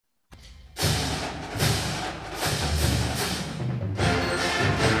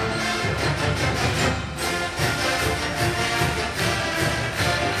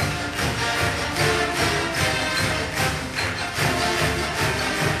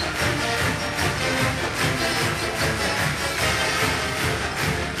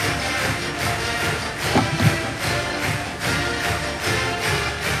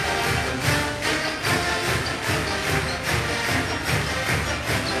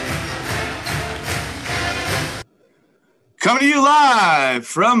Coming to you live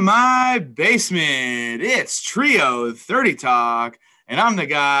from my basement, it's Trio 30 Talk, and I'm the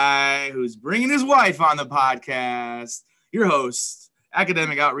guy who's bringing his wife on the podcast, your host,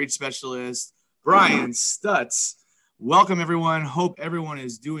 academic outreach specialist, Brian Stutz. Welcome, everyone. Hope everyone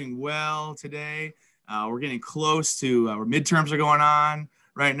is doing well today. We're getting close to our midterms are going on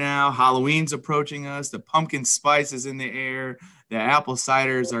right now. Halloween's approaching us. The pumpkin spice is in the air. The apple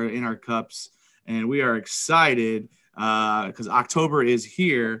ciders are in our cups, and we are excited because October is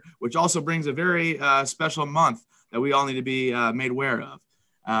here, which also brings a very special month that we all need to be made aware of.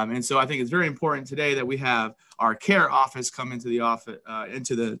 And so I think it's very important today that we have our CARE office come into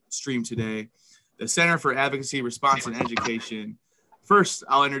the stream today, the Center for Advocacy, Response, and Education. First,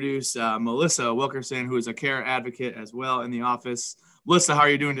 I'll introduce Melissa Wilkerson, who is a CARE advocate as well in the office. Melissa, how are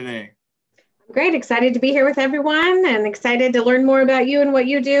you doing today? Great. Excited to be here with everyone and excited to learn more about you and what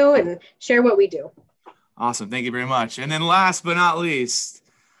you do and share what we do. Awesome. Thank you very much. And then last but not least,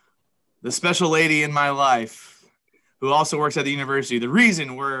 the special lady in my life who also works at the university, the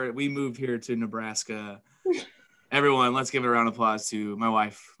reason we moved here to Nebraska. Everyone, let's give a round of applause to my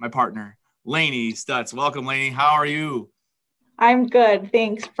wife, my partner, Lainey Stutz. Welcome, Lainey. How are you? I'm good.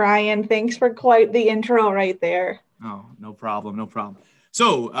 Thanks, Brian. Thanks for quite the intro right there. Oh, no problem. No problem.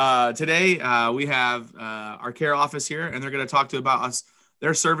 So today we have our CARE office here, and they're going to talk about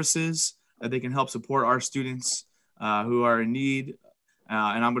their services that they can help support our students who are in need.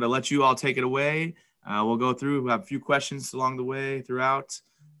 And I'm going to let you all take it away. We'll go through, we'll have a few questions along the way throughout.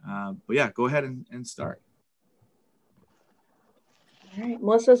 But yeah, go ahead and start. All right,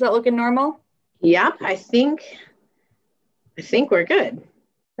 Melissa, is that looking normal? Yep, I think we're good.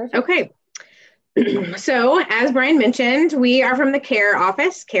 Perfect. Okay. So as Brian mentioned, we are from the CARE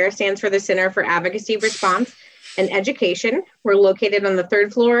office. CARE stands for the Center for Advocacy, Response, and Education. We're located on the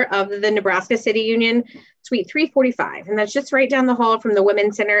third floor of the Nebraska City Union, Suite 345. And that's just right down the hall from the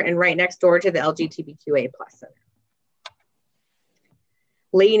Women's Center and right next door to the LGBTQA+ Center.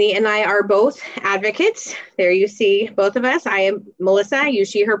 Lainey and I are both advocates. There you see both of us. I am Melissa, I use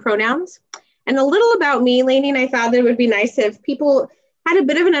she, her pronouns. And a little about me, Lainey and I thought that it would be nice if people had a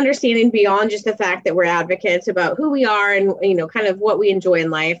bit of an understanding beyond just the fact that we're advocates about who we are and, kind of what we enjoy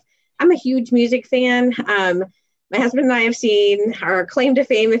in life. I'm a huge music fan. My husband and I have seen our claim to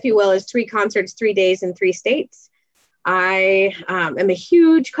fame, if you will, is 3 concerts, 3 days in 3 states. I am a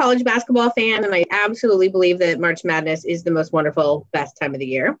huge college basketball fan, and I absolutely believe that March Madness is the most wonderful, best time of the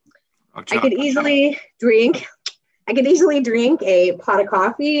year. I could easily drink a pot of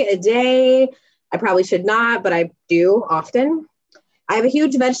coffee a day. I probably should not, but I do often. I have a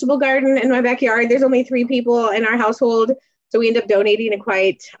huge vegetable garden in my backyard. There's only 3 people in our household, so we end up donating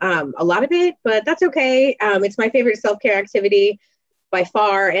quite a lot of it, but that's okay. It's my favorite self-care activity by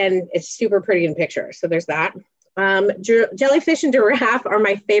far, and it's super pretty in pictures. So there's that. Jellyfish and giraffe are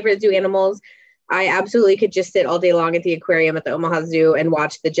my favorite zoo animals. I absolutely could just sit all day long at the aquarium at the Omaha Zoo and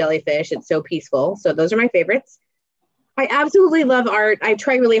watch the jellyfish. It's so peaceful. So those are my favorites. I absolutely love art. I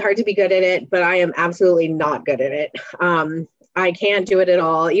try really hard to be good at it, but I am absolutely not good at it. I can't do it at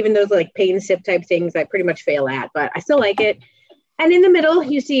all. Even those like paint and sip type things I pretty much fail at, but I still like it. And in the middle,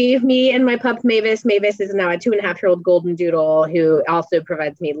 you see me and my pup, Mavis. Mavis is now a 2.5-year-old golden doodle who also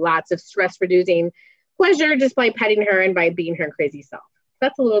provides me lots of stress-reducing pleasure just by petting her and by being her crazy self.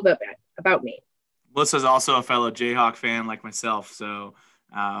 That's a little bit about me. Melissa's also a fellow Jayhawk fan like myself, so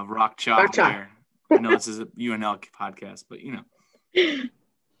rock chalk there. I know this is a UNL podcast, but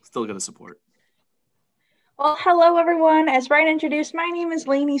still got to support. Well, hello, everyone. As Brian introduced, my name is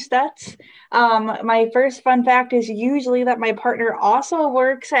Lainey Stutz. My first fun fact is usually that my partner also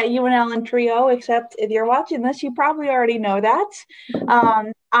works at UNL and Trio, except if you're watching this, you probably already know that.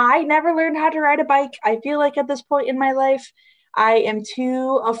 I never learned how to ride a bike. I feel like at this point in my life, I am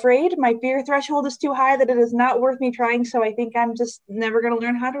too afraid. My fear threshold is too high that it is not worth me trying, so I think I'm just never going to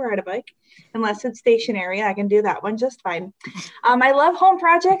learn how to ride a bike unless it's stationary. I can do that one just fine. I love home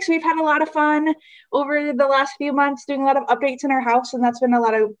projects. We've had a lot of fun over the last few months doing a lot of updates in our house, and that's been a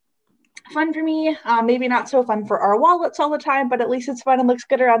lot of fun for me. Maybe not so fun for our wallets all the time, but at least it's fun and looks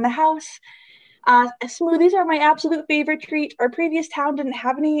good around the house. Smoothies are my absolute favorite treat. Our previous town didn't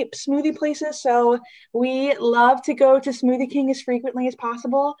have any smoothie places, so we love to go to Smoothie King as frequently as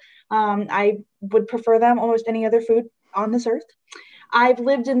possible. I would prefer them almost any other food on this earth. I've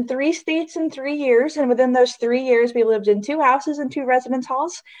lived in 3 states in 3 years, and within those 3 years, we lived in 2 houses and 2 residence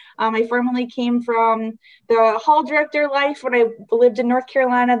halls. I formerly came from the hall director life when I lived in North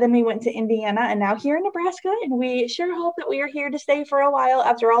Carolina, then we went to Indiana, and now here in Nebraska, and we sure hope that we are here to stay for a while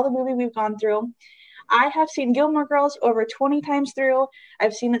after all the moving we've gone through. I have seen Gilmore Girls over 20 times through.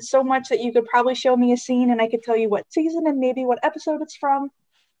 I've seen it so much that you could probably show me a scene and I could tell you what season and maybe what episode it's from.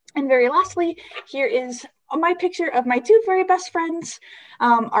 And very lastly, here is my picture of my two very best friends,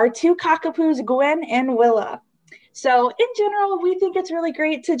 our two cockapoos, Gwen and Willa. So in general, we think it's really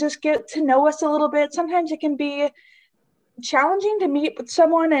great to just get to know us a little bit. Sometimes it can be challenging to meet with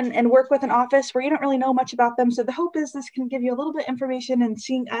someone and work with an office where you don't really know much about them. So the hope is this can give you a little bit of information and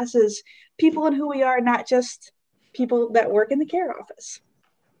seeing us as people and who we are, not just people that work in the care office.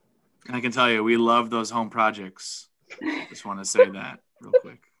 And I can tell you, we love those home projects. Just want to say that real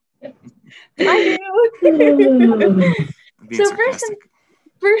quick. I do. Being So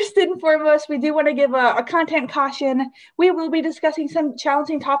First and foremost, we do want to give a content caution. We will be discussing some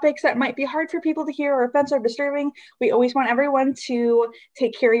challenging topics that might be hard for people to hear or offensive or disturbing. We always want everyone to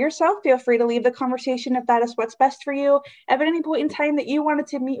take care of yourself. Feel free to leave the conversation if that is what's best for you. If at any point in time that you wanted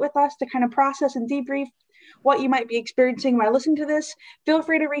to meet with us to kind of process and debrief what you might be experiencing while listening to this, feel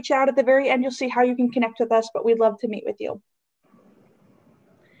free to reach out. At the very end, you'll see how you can connect with us, but we'd love to meet with you.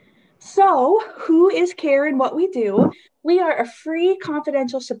 So, who is CARE and what we do? We are a free,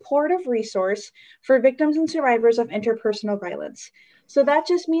 confidential, supportive resource for victims and survivors of interpersonal violence. So that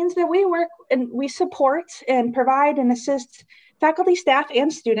just means that we work and we support and provide and assist faculty, staff,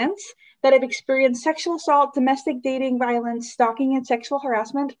 and students that have experienced sexual assault, domestic dating violence, stalking, and sexual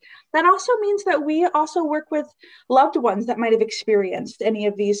harassment. That also means that we also work with loved ones that might have experienced any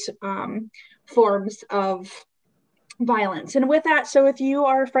of these forms of violence. And with that, so if you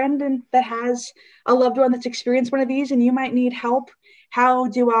are a friend that has a loved one that's experienced one of these and you might need help, how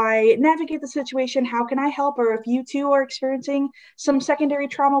do I navigate the situation? How can I help? Or if you too are experiencing some secondary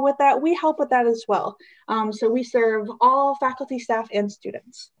trauma with that, we help with that as well. So we serve all faculty, staff, and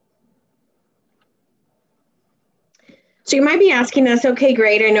students. So you might be asking us, okay,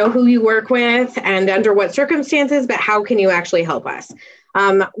 great, I know who you work with and under what circumstances, but how can you actually help us?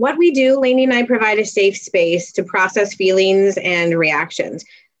 What we do, Lainey and I provide a safe space to process feelings and reactions.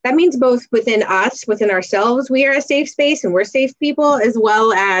 That means both within us, within ourselves, we are a safe space and we're safe people, as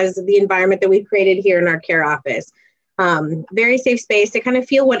well as the environment that we've created here in our care office. Very safe space to kind of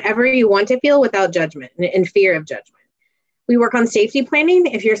feel whatever you want to feel without judgment and fear of judgment. We work on safety planning.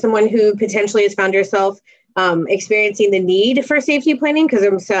 If you're someone who potentially has found yourself experiencing the need for safety planning because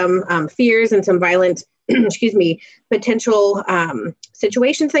of some fears and some violent, potential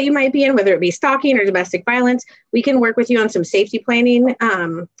situations that you might be in, whether it be stalking or domestic violence, we can work with you on some safety planning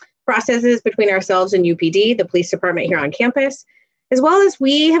processes between ourselves and UPD, the police department here on campus, as well as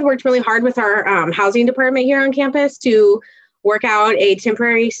we have worked really hard with our housing department here on campus to work out a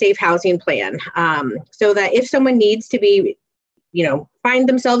temporary safe housing plan so that if someone needs to be, find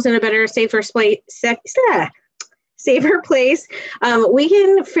themselves in a better, safer place, we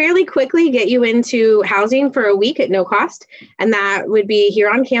can fairly quickly get you into housing for a week at no cost. And that would be here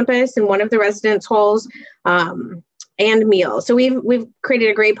on campus in one of the residence halls and meals. So we've created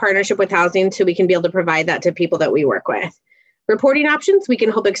a great partnership with housing so we can be able to provide that to people that we work with. Reporting options, we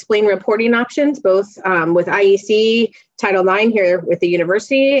can help explain reporting options, both with IEC, Title IX here with the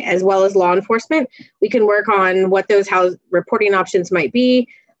university, as well as law enforcement. We can work on what those reporting options might be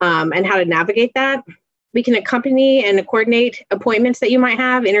and how to navigate that. We can accompany and coordinate appointments that you might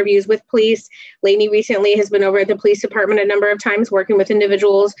have, interviews with police. Lainey recently has been over at the police department a number of times working with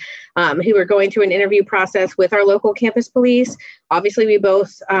individuals who are going through an interview process with our local campus police. Obviously, we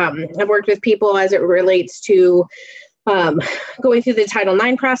both have worked with people as it relates to going through the Title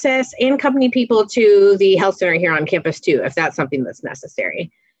IX process and accompany people to the health center here on campus too, if that's something that's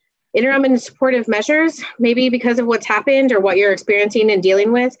necessary. Interim and supportive measures, maybe because of what's happened or what you're experiencing and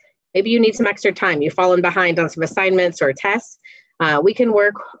dealing with, maybe you need some extra time. You've fallen behind on some assignments or tests. We can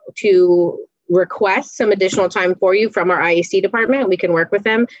work to request some additional time for you from our IEC department. We can work with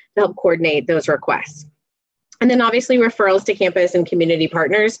them to help coordinate those requests. And then obviously referrals to campus and community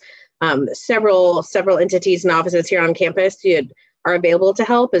partners. Several entities and offices here on campus are available to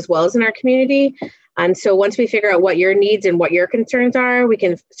help as well as in our community. And so once we figure out what your needs and what your concerns are, we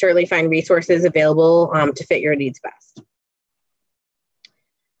can certainly find resources available to fit your needs best.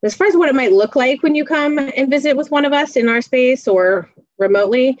 As far as what it might look like when you come and visit with one of us in our space or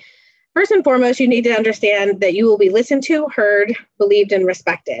remotely, first and foremost, you need to understand that you will be listened to, heard, believed, and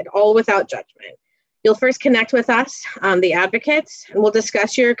respected, all without judgment. You'll first connect with us, the advocates, and we'll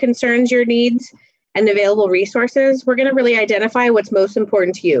discuss your concerns, your needs, and available resources. We're going to really identify what's most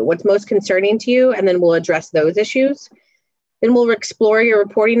important to you, what's most concerning to you, and then we'll address those issues. Then we'll explore your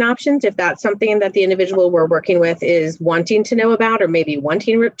reporting options if that's something that the individual we're working with is wanting to know about or maybe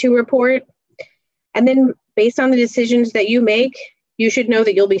wanting to report. And then based on the decisions that you make, you should know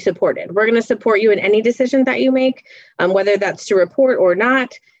that you'll be supported. We're going to support you in any decision that you make, whether that's to report or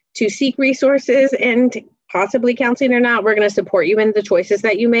not, to seek resources and possibly counseling or not. We're going to support you in the choices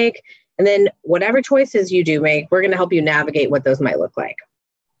that you make. And then whatever choices you do make, we're going to help you navigate what those might look like.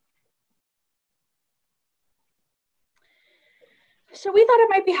 So we thought it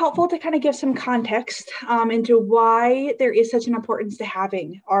might be helpful to kind of give some context into why there is such an importance to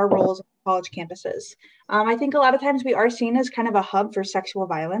having our roles on college campuses. I think a lot of times we are seen as kind of a hub for sexual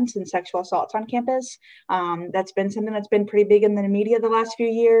violence and sexual assaults on campus. That's been something that's been pretty big in the media the last few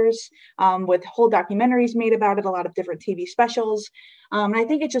years, with whole documentaries made about it, a lot of different TV specials. And I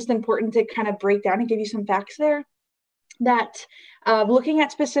think it's just important to kind of break down and give you some facts there. That looking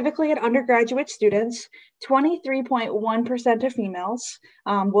at specifically at undergraduate students, 23.1% of females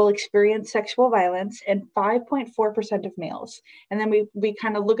will experience sexual violence and 5.4% of males. And then we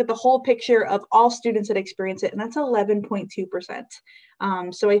kind of look at the whole picture of all students that experience it, and that's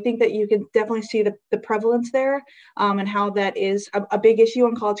 11.2%. So I think that you can definitely see the prevalence there and how that is a big issue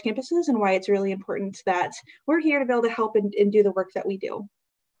on college campuses and why it's really important that we're here to be able to help and do the work that we do.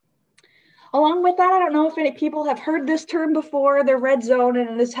 Along with that, I don't know if any people have heard this term before, the red zone,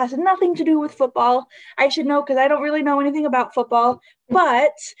 and this has nothing to do with football. I should know because I don't really know anything about football.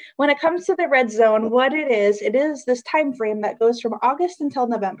 But when it comes to the red zone, what it is this time frame that goes from August until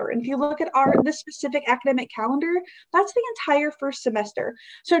November. And if you look at this specific academic calendar, that's the entire first semester.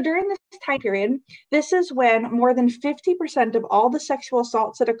 So during this time period, this is when more than 50% of all the sexual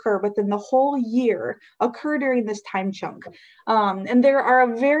assaults that occur within the whole year occur during this time chunk. And there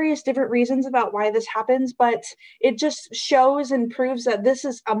are various different reasons about why this happens, but it just shows and proves that this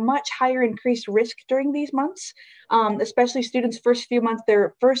is a much higher increased risk during these months, especially students' first few months,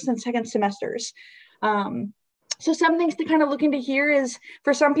 their first and second semesters. So some things to kind of look into here is,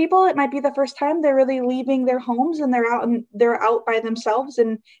 for some people, it might be the first time they're really leaving their homes and they're out by themselves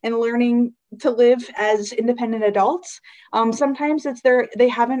and learning to live as independent adults. Sometimes it's they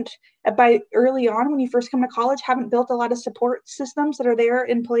haven't, by early on when you first come to college, haven't built a lot of support systems that are there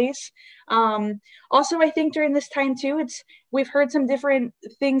in place. Also, I think during this time too, we've heard some different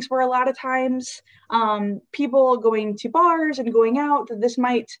things where a lot of times people going to bars and going out, this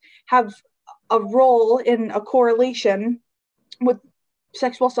might have a role in a correlation with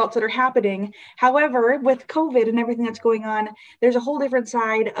sexual assaults that are happening. However, with COVID and everything that's going on, there's a whole different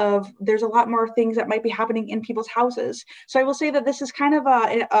side there's a lot more things that might be happening in people's houses. So I will say that this is kind of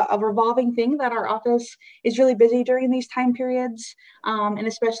a revolving thing, that our office is really busy during these time periods. And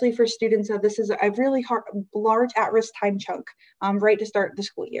especially for students, this is a really large at-risk time chunk right to start the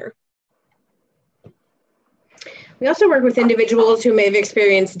school year. We also work with individuals who may have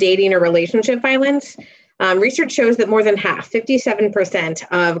experienced dating or relationship violence. Research shows that more than half, 57%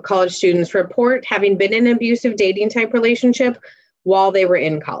 of college students report having been in an abusive dating type relationship while they were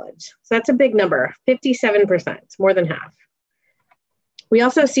in college. So that's a big number, 57%, more than half. We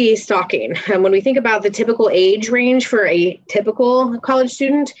also see stalking. When we think about the typical age range for a typical college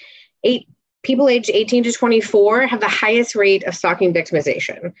student, people aged 18 to 24 have the highest rate of stalking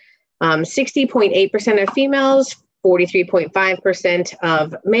victimization. 60.8% of females, 43.5%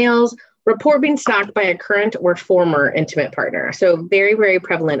 of males report being stalked by a current or former intimate partner. So very, very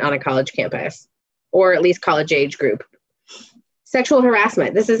prevalent on a college campus, or at least college age group. Sexual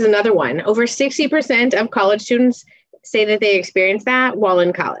harassment. This is another one. Over 60% of college students say that they experience that while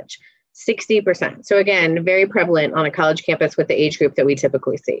in college. 60%. So again, very prevalent on a college campus with the age group that we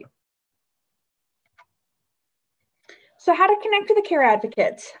typically see. So how to connect to the Care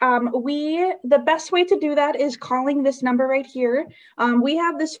Advocates. The best way to do that is calling this number right here. We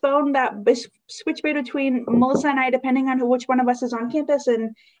have this phone that is switched between Melissa and I, depending on which one of us is on campus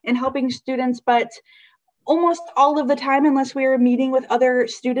and helping students, but almost all of the time, unless we are meeting with other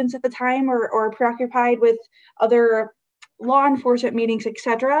students at the time or preoccupied with other law enforcement meetings,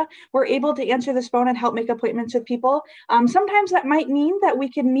 etc., we're able to answer this phone and help make appointments with people. Sometimes that might mean that we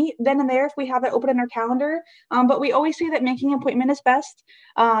can meet then and there if we have it open in our calendar, but we always say that making an appointment is best.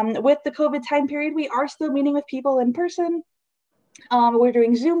 With the COVID time period, we are still meeting with people in person. We're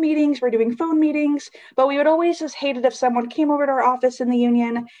doing Zoom meetings, we're doing phone meetings, but we would always just hate it if someone came over to our office in the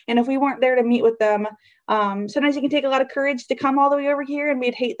union and if we weren't there to meet with them. Sometimes it can take a lot of courage to come all the way over here, and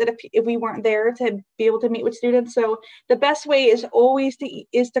we'd hate that if we weren't there to be able to meet with students. So the best way is always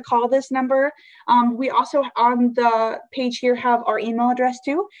to call this number. We also on the page here have our email address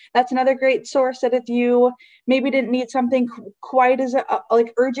too. That's another great source that if you maybe didn't need something quite as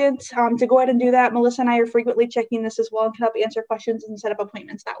urgent, to go ahead and do that. Melissa and I are frequently checking this as well and can help answer questions and set up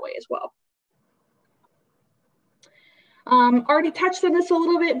appointments that way as well. Already touched on this a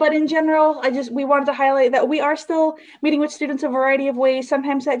little bit, but in general, we wanted to highlight that we are still meeting with students a variety of ways.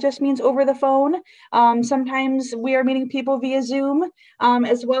 Sometimes that just means over the phone. Sometimes we are meeting people via Zoom,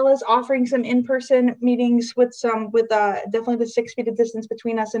 as well as offering some in-person meetings with definitely the 6 feet of distance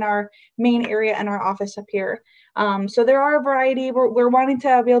between us in our main area and our office up here. So there are a variety. We're wanting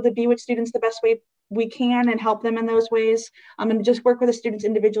to be able to be with students the best way we can and help them in those ways, and just work with the students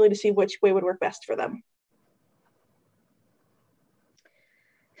individually to see which way would work best for them.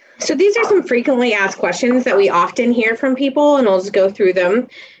 So these are some frequently asked questions that we often hear from people, and I'll just go through them.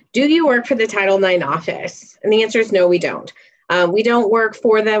 Do you work for the Title IX office? And the answer is no, we don't. We don't work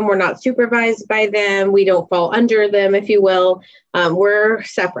for them. We're not supervised by them. We don't fall under them, if you will. We're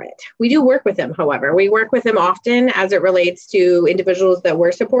separate. We do work with them, however. We work with them often as it relates to individuals that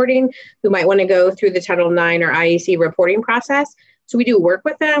we're supporting who might want to go through the Title IX or IEC reporting process. So we do work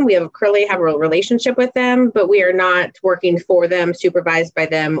with them. We currently have a relationship with them, but we are not working for them, supervised by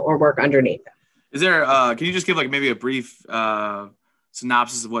them, or work underneath them. Is there, can you just give like maybe a brief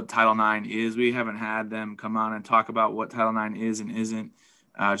synopsis of what Title IX is? We haven't had them come on and talk about what Title IX is and isn't,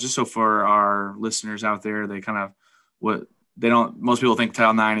 just so for our listeners out there, they kind of, most people think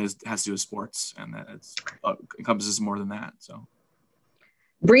Title IX has to do with sports, and that encompasses more than that. So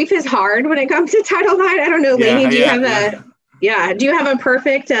brief is hard when it comes to Title IX. I don't know, Lainey, do you have a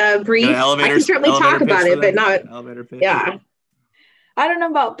perfect brief? I can certainly talk about it, but not elevator pitch. Yeah. I don't know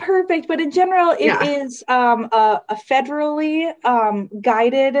about perfect, but in general, it is a federally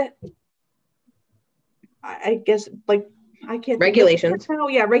guided, I guess, like, I can't regulations.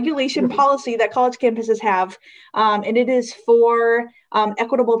 Regulation policy that college campuses have. And it is for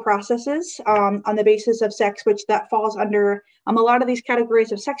equitable processes on the basis of sex, which that falls under a lot of these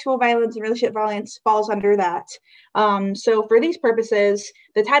categories of sexual violence and relationship violence falls under that. So for these purposes,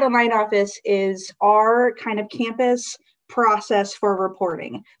 the Title IX office is our kind of campus process for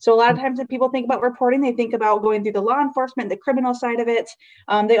reporting. So a lot of times when people think about reporting, they think about going through the law enforcement, the criminal side of it.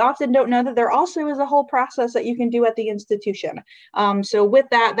 They often don't know that there also is a whole process that you can do at the institution. So with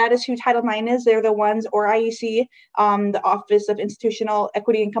that is who Title IX is. They're the ones, or IEC, the Office of Institutional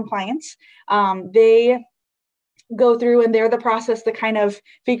Equity and Compliance. They go through and they're the process to kind of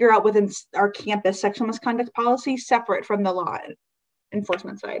figure out within our campus sexual misconduct policy separate from the law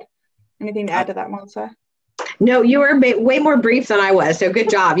enforcement side. Anything to add to that, Melissa? No, you were way more brief than I was. So good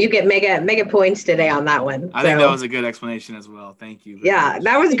job. You get mega points today on that one. I think that was a good explanation as well. Thank you. Much.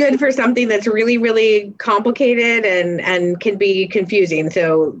 That was good for something that's really, really complicated and can be confusing.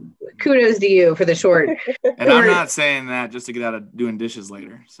 So kudos to you for the short. And I'm not saying that just to get out of doing dishes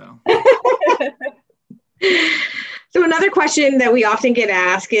later. So. So another question that we often get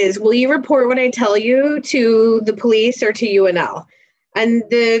asked is, will you report what I tell you to the police or to UNL? And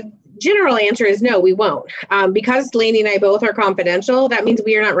the general answer is no, we won't. Because Lainey and I both are confidential, that means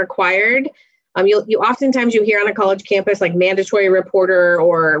we are not required. Oftentimes you hear on a college campus like mandatory reporter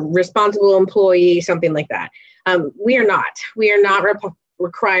or responsible employee, something like that. We are not. We are not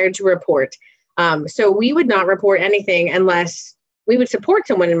required to report. So we would not report anything unless we would support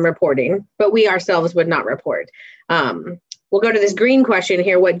someone in reporting, but we ourselves would not report. We'll go to this green question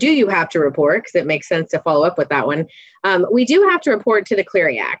here. What do you have to report? Because it makes sense to follow up with that one. We do have to report to the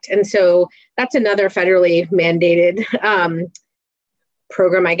Clery Act. And so that's another federally mandated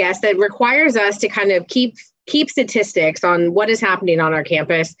program, I guess, that requires us to kind of keep statistics on what is happening on our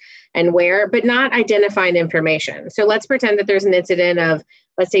campus and where, but not identifying information. So let's pretend that there's an incident of,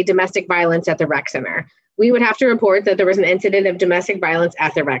 let's say, domestic violence at the rec center. We would have to report that there was an incident of domestic violence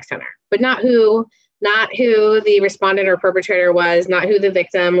at the rec center, but not who the respondent or perpetrator was, not who the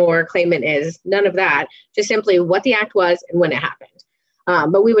victim or claimant is, none of that, just simply what the act was and when it happened.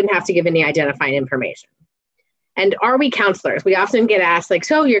 But we wouldn't have to give any identifying information. And are we counselors? We often get asked, like,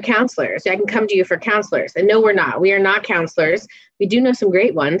 so you're counselors, I can come to you for counselors. And no, we're not. We are not counselors. We do know some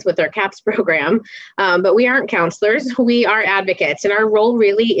great ones with our CAPS program, but we aren't counselors. We are advocates. And our role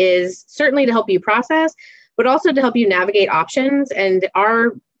really is certainly to help you process, but also to help you navigate options. And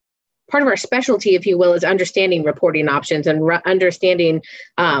part of our specialty, if you will, is understanding reporting options and understanding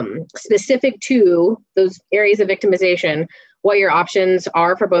specific to those areas of victimization, what your options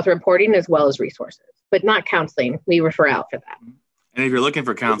are for both reporting as well as resources, but not counseling. We refer out for that. And if you're looking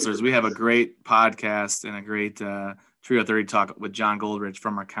for counselors, we have a great podcast and a great Trio 30 talk with John Goldrich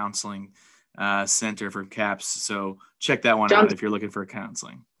from our counseling center for CAPS. So check that one out if you're looking for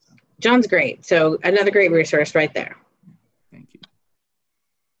counseling. John's great. So another great resource right there. Thank you.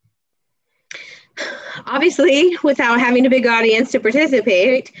 Obviously, without having a big audience to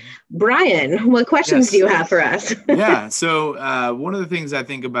participate, Brian, what questions do you have for us? Yeah. So one of the things I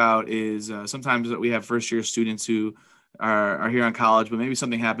think about is sometimes we have first-year students who are here in college, but maybe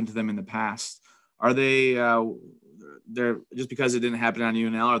something happened to them in the past. Are they they're just because it didn't happen on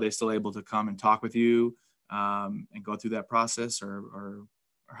UNL? Are they still able to come and talk with you and go through that process, or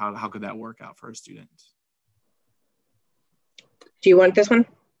how could that work out for a student? Do you want this one?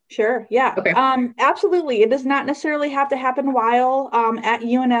 Sure. Yeah. Okay. Absolutely. It does not necessarily have to happen while at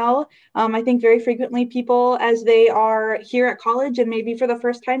UNL. I think very frequently people, as they are here at college and maybe for the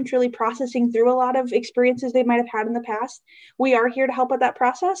first time, truly processing through a lot of experiences they might have had in the past, we are here to help with that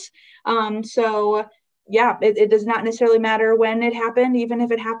process. So yeah, it does not necessarily matter when it happened, even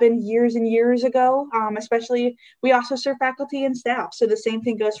if it happened years and years ago. Especially, we also serve faculty and staff. So the same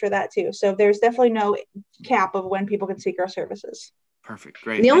thing goes for that too. So there's definitely no cap of when people can seek our services. Perfect.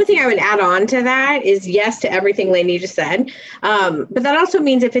 Great. And the only thing I would add on to that is yes to everything Lainey just said. But that also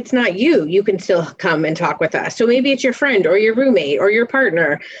means if it's not you, you can still come and talk with us. So maybe it's your friend or your roommate or your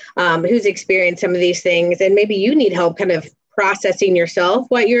partner who's experienced some of these things. And maybe you need help kind of processing yourself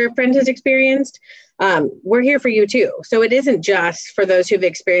what your friend has experienced. We're here for you too. So it isn't just for those who've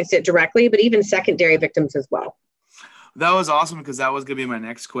experienced it directly, but even secondary victims as well. That was awesome, because that was going to be my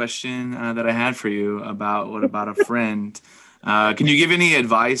next question that I had for you about what about a friend. Can you give any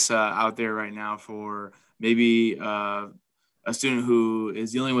advice out there right now for maybe a student who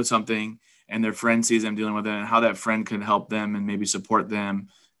is dealing with something and their friend sees them dealing with it, and how that friend can help them and maybe support them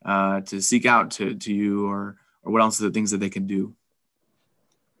to seek out to you, or what else are the things that they can do?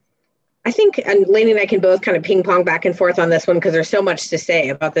 I think, and Lainey and I can both kind of ping pong back and forth on this one because there's so much to say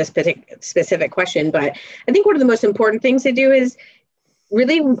about this specific question. But I think one of the most important things to do is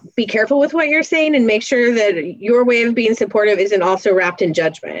really be careful with what you're saying and make sure that your way of being supportive isn't also wrapped in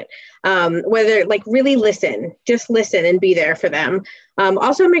judgment. Whether really listen, just listen and be there for them.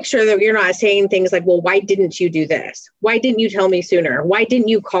 Also make sure that you're not saying things like, well, why didn't you do this? Why didn't you tell me sooner? Why didn't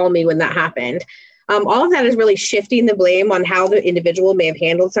you call me when that happened? All of that is really shifting the blame on how the individual may have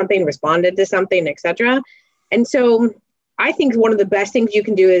handled something, responded to something, etc. And so I think one of the best things you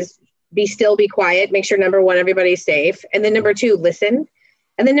can do is be still, be quiet, make sure number one, everybody's safe. And then number two, listen.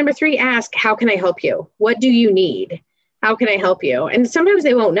 And then number three, ask, how can I help you? What do you need? How can I help you? And sometimes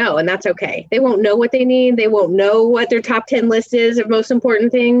they won't know, and that's okay. They won't know what they need. They won't know what their top 10 list is of most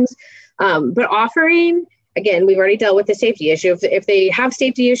important things. But offering, again, we've already dealt with the safety issue. If they have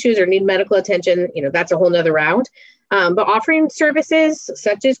safety issues or need medical attention, that's a whole nother round. But offering services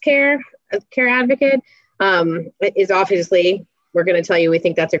such as care advocate is obviously, we're going to tell you we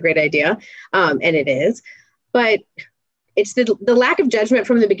think that's a great idea, and it is. But it's the lack of judgment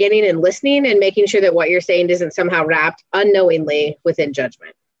from the beginning and listening and making sure that what you're saying isn't somehow wrapped unknowingly within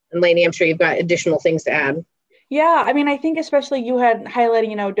judgment. And Lainey, I'm sure you've got additional things to add. Yeah, I mean, I think especially you had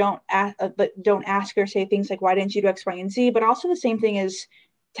highlighted, don't ask or say things like, why didn't you do X, Y, and Z? But also the same thing is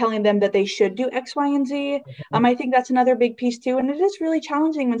telling them that they should do X, Y, and Z. I think that's another big piece too. And it is really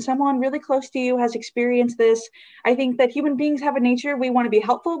challenging when someone really close to you has experienced this. I think that human beings have a nature. We want to be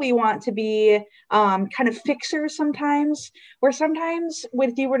helpful. We want to be kind of fixers sometimes, where sometimes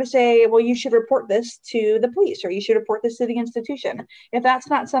if you were to say, well, you should report this to the police, or you should report this to the institution. If that's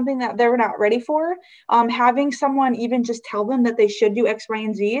not something that they're not ready for, having someone even just tell them that they should do X, Y,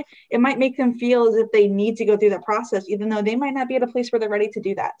 and Z, it might make them feel as if they need to go through that process, even though they might not be at a place where they're ready to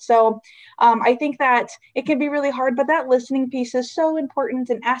do that. So I think that it can be really hard, but that listening piece is so important,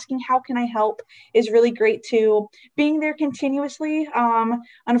 and asking how can I help is really great too. Being there continuously.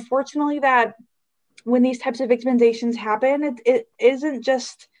 Unfortunately, that when these types of victimizations happen, it isn't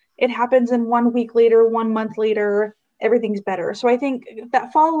just, it happens in 1 week later, 1 month later, everything's better. So I think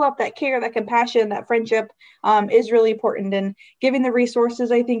that follow-up, that care, that compassion, that friendship is really important, and giving the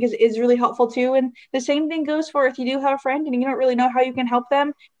resources, I think, is really helpful too. And the same thing goes for if you do have a friend and you don't really know how you can help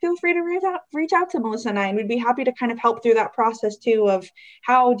them, feel free to reach out to Melissa and I, and we'd be happy to kind of help through that process too, of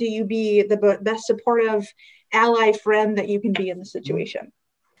how do you be the best supportive ally friend that you can be in the situation.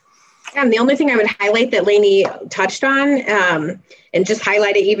 And the only thing I would highlight that Lainey touched on, and just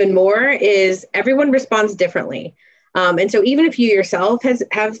highlight it even more, is everyone responds differently. And so even if you yourself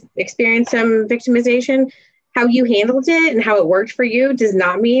have experienced some victimization, how you handled it and how it worked for you does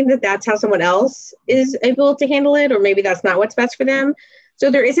not mean that that's how someone else is able to handle it, or maybe that's not what's best for them.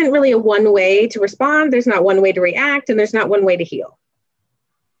 So there isn't really a one way to respond. There's not one way to react, and there's not one way to heal.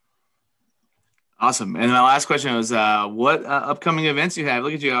 Awesome. And my last question was, what upcoming events you have?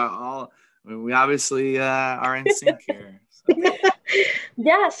 Look at you all. We obviously are in sync here.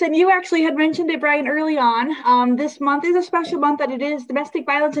 Yes, and you actually had mentioned it, Brian, early on. This month is a special month that it is Domestic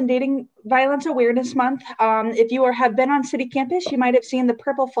Violence and Dating Violence Awareness Month. If you have been on city campus, you might have seen the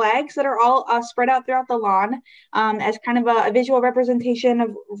purple flags that are all spread out throughout the lawn as kind of a visual representation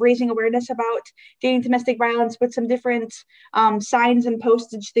of raising awareness about dating domestic violence, with some different signs and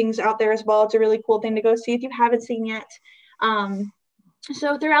postage things out there as well. It's a really cool thing to go see if you haven't seen yet.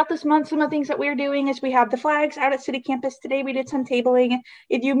 So throughout this month, some of the things that we're doing is we have the flags out at City Campus. Today we did some tabling.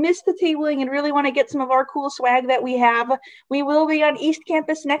 If you missed the tabling and really want to get some of our cool swag that we have, we will be on East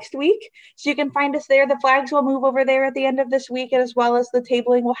Campus next week. So you can find us there. The flags will move over there at the end of this week, as well as the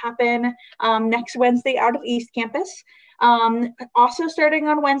tabling will happen next Wednesday out of East Campus. Also starting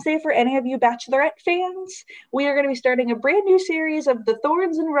on Wednesday, for any of you Bachelorette fans, we are going to be starting a brand new series of the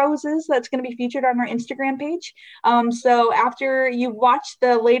Thorns and Roses that's going to be featured on our Instagram page. So after you've watched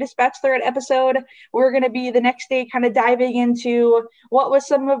the latest Bachelorette episode, we're going to be the next day kind of diving into what was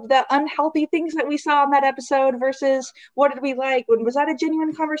some of the unhealthy things that we saw in that episode versus what did we like? Was that a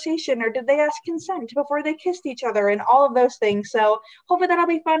genuine conversation, or did they ask consent before they kissed each other, and all of those things. So hopefully that'll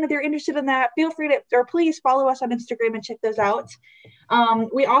be fun. If you're interested in that, feel free to, or please follow us on Instagram and check those out.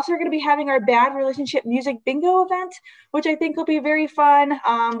 We also are going to be having our Bad Relationship Music Bingo event, which I think will be very fun.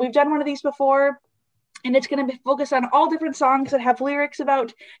 We've done one of these before, and it's going to be focused on all different songs that have lyrics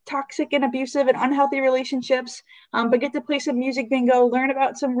about toxic and abusive and unhealthy relationships, but get to play some music bingo, learn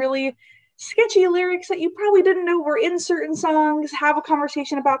about some really sketchy lyrics that you probably didn't know were in certain songs, have a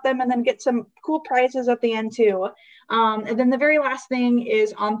conversation about them, and then get some cool prizes at the end too. And then the very last thing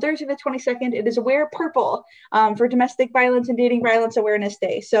is on Thursday the 22nd, it is Wear Purple for Domestic Violence and Dating Violence Awareness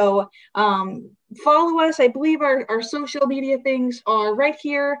Day. So follow us. I believe our social media things are right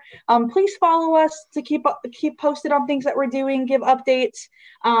here. Please follow us to keep posted on things that we're doing, give updates.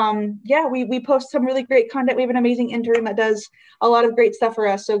 We post some really great content. We have an amazing intern that does a lot of great stuff for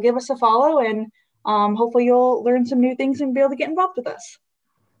us. So give us a follow, and hopefully you'll learn some new things and be able to get involved with us.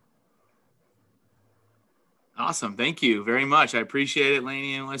 Awesome. Thank you very much. I appreciate it,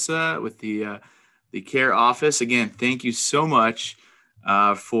 Lainey and Melissa, with the CARE office. Again, thank you so much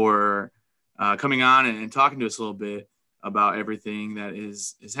for coming on and talking to us a little bit about everything that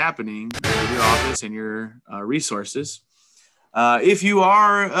is happening with your office and your resources. If you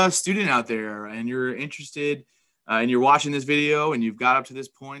are a student out there and you're interested and you're watching this video and you've got up to this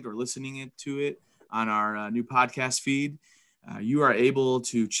point or listening to it on our new podcast feed, you are able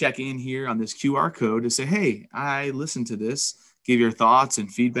to check in here on this QR code to say, hey, I listened to this, give your thoughts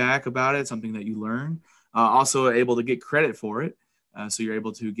and feedback about it, something that you learned. Also able to get credit for it. So you're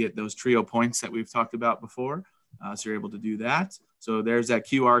able to get those TRIO points that we've talked about before. So you're able to do that. So there's that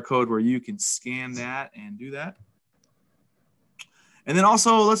QR code where you can scan that and do that. And then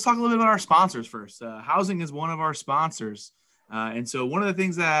also let's talk a little bit about our sponsors first. Housing is one of our sponsors. And so one of the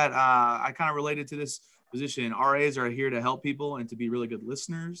things that I kind of related to this position, RAs are here to help people and to be really good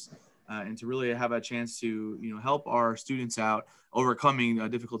listeners and to really have a chance to, help our students out overcoming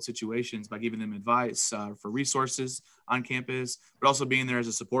difficult situations by giving them advice for resources on campus, but also being there as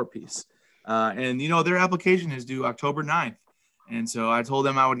a support piece. And their application is due October 9th. And so I told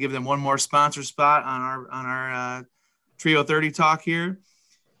them I would give them one more sponsor spot on our Trio 30 talk here.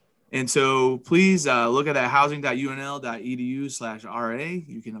 And so please look at that housing.unl.edu/RA.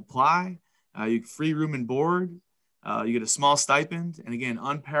 You can apply. You get free room and board. You get a small stipend. And again,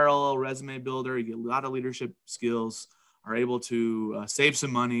 unparalleled resume builder. You get a lot of leadership skills, are able to save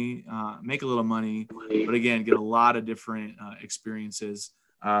some money, make a little money, but again, get a lot of different experiences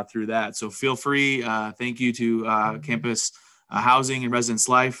through that. So feel free. Thank you to Campus Housing and Residence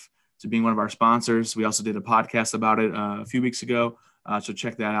Life to being one of our sponsors. We also did a podcast about it a few weeks ago. So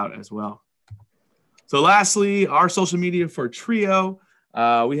check that out as well. So lastly, our social media for TRIO.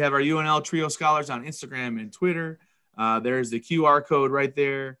 We have our UNL TRIO Scholars on Instagram and Twitter. There's the QR code right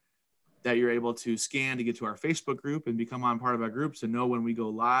there that you're able to scan to get to our Facebook group and become on part of our group to know when we go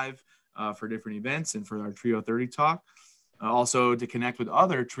live for different events and for our Trio 30 talk. Also to connect with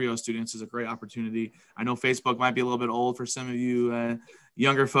other TRIO students is a great opportunity. I know Facebook might be a little bit old for some of you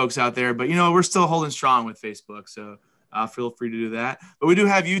younger folks out there, but we're still holding strong with Facebook. So feel free to do that. But we do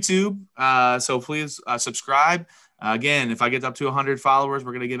have YouTube. So please subscribe. Again, if I get up to 100 followers,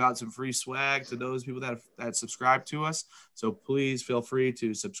 we're going to give out some free swag to those people that subscribe to us. So please feel free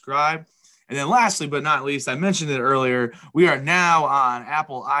to subscribe. And then lastly, but not least, I mentioned it earlier, we are now on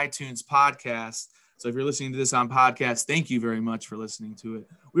Apple iTunes Podcast. So if you're listening to this on podcast, thank you very much for listening to it.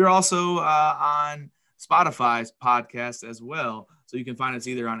 We are also on Spotify's podcast as well. So you can find us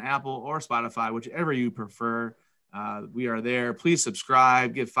either on Apple or Spotify, whichever you prefer. We are there. Please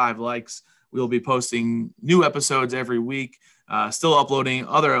subscribe, give 5 likes. We'll be posting new episodes every week, still uploading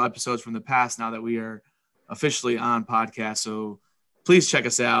other episodes from the past now that we are officially on podcast. So please check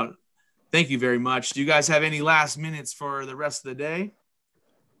us out. Thank you very much. Do you guys have any last minutes for the rest of the day?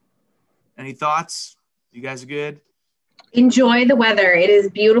 Any thoughts? You guys are good? Enjoy the weather. It is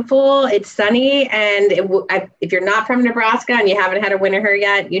beautiful. It's sunny. And if you're not from Nebraska and you haven't had a winter here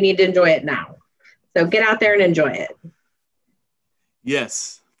yet, you need to enjoy it now. So get out there and enjoy it.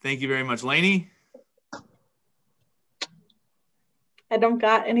 Yes. Thank you very much. Lainey? I don't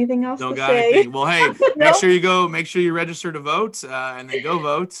got anything else Don't to got say. anything. Well, hey, Nope. make sure you register to vote and then go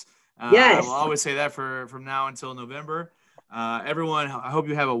vote. Yes. I will always say that from now until November. Everyone, I hope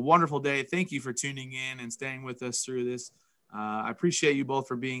you have a wonderful day. Thank you for tuning in and staying with us through this. I appreciate you both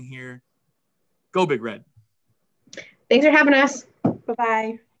for being here. Go Big Red. Thanks for having us.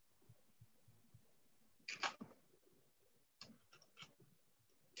 Bye-bye.